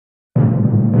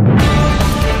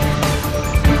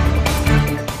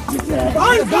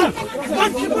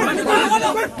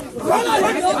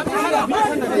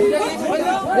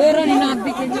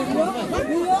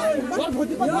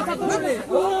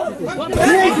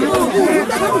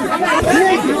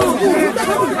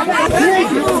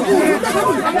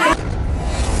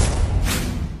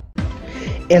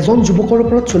এজন যুৱকৰ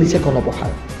ওপৰত চলিছে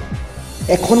গণপ্ৰহাৰ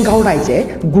এখন গাঁৱৰ ৰাইজে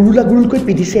গুৰুলাগুৰুলকৈ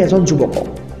পিটিছে এজন যুৱকক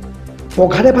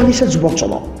পঘাৰে বান্ধিছে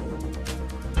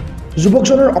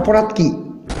যুৱকজনৰ অপৰাধ কি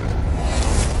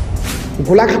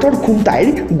গোলাঘাটৰ খুমটাইৰ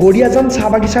গৰিয়াজান চাহ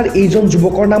বাগিচাৰ এইজন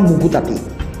যুৱকৰ নাম মুগু তাঁতী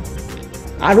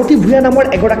আৰতি ভূঞা নামৰ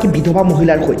এগৰাকী বিধৱা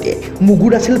মহিলাৰ সৈতে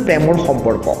মুগুৰ আছিল প্ৰেমৰ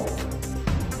সম্পৰ্ক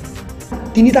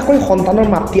তিনিটাকৈ সন্তানৰ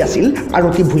মাতৃ আছিল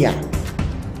আৰতি ভূঞা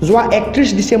যোৱা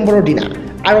 31 ডিচেম্বৰৰ দিনা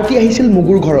আৰতি আহিছিল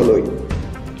মুগুৰ ঘৰলৈ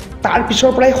তাৰ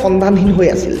পিছৰ পৰাই সন্ধানহীন হৈ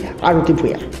আছিল আৰতি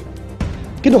ভূঞা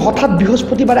কিন্তু হঠাৎ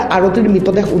বৃহস্পতিবাৰে আৰতিৰ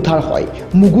মৃতদেহ উদ্ধাৰ হয়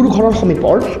মুগুৰ ঘৰৰ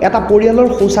সমীপৰ এটা পৰিয়ালৰ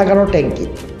শৌচাগাৰৰ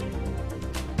টেংকিত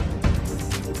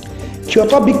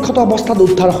ক্ষত বিক্ষত অৱস্থাত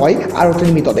উদ্ধাৰ হয় আৰতিৰ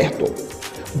মৃতদেহটো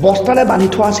বস্তাৰে বান্ধি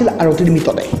থোৱা আছিল আৰতিৰ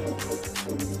মৃতদেহ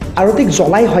আৰতিক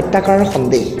জ্বলাই হত্যা কৰাৰ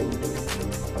সন্দেহ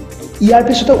ইয়াৰ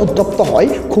পিছতে উত্তপ্ত হয়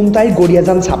খুমটাইৰ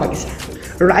গৰিয়াজান চাহ বাগিচা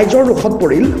ৰাইজৰ ৰোষত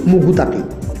পৰিল মুগু তাঁতী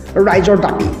ৰাইজৰ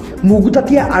দাবী মুগু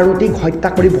তাঁতীয়ে আৰতিক হত্যা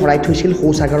কৰি ভৰাই থৈছিল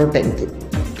শৌচাগাৰৰ টেংকিত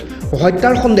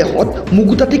হত্যাৰ সন্দেহত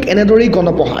মুগু তাঁতীক এনেদৰেই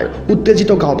গণপ্ৰহাৰ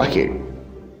উত্তেজিত গাঁওবাসীৰ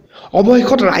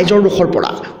অৱশেষত ৰাইজৰ ৰোষৰ পৰা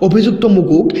অভিযুক্ত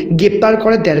মুগুক গ্ৰেপ্তাৰ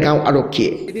কৰে দেৰগাঁও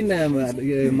আৰক্ষীয়ে এদিন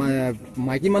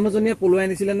মাইকী মানুহজনীয়ে পলুৱাই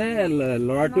আনিছিলে নে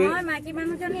ল'ৰাটোৱে মাইকী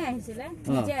মানুহজনী আহিছিলে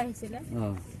নিজে আহিছিলে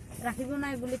ৰাখিব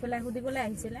নাই বুলি পেলাই সুধিবলৈ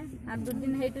আহিছিলে আৰু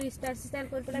দুদিন সেইটো ষ্টাইল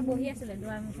কৰি পেলাই বহি আছিলে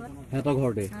দুৱাৰ মুখত হেতৰ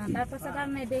ঘৰতে তাৰ পাছত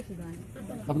আৰু নেদেখিলো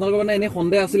আপোনালোকৰ মানে এনে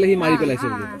সন্দেহ আছিলে সি মাৰি পেলাইছে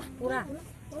বুলি পুৰা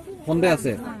সন্দেহ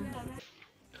আছে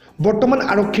বৰ্তমান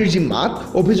আৰক্ষীৰ জিম্মাত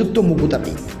অভিযুক্ত মুগু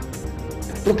তাঁতী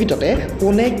প্ৰকৃততে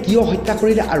কোনে কিয় হত্যা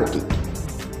কৰিলে আৰতিক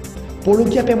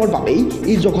পৰকীয়া প্ৰেমৰ বাবেই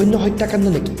এই জঘন্য হত্যাকাণ্ড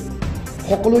নেকি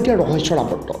সকলো এতিয়া ৰহস্যৰ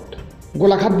আৱৰ্তত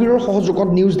গোলাঘাট ব্যুৰৰ সহযোগত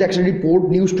news desk report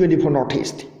news 24 north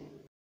east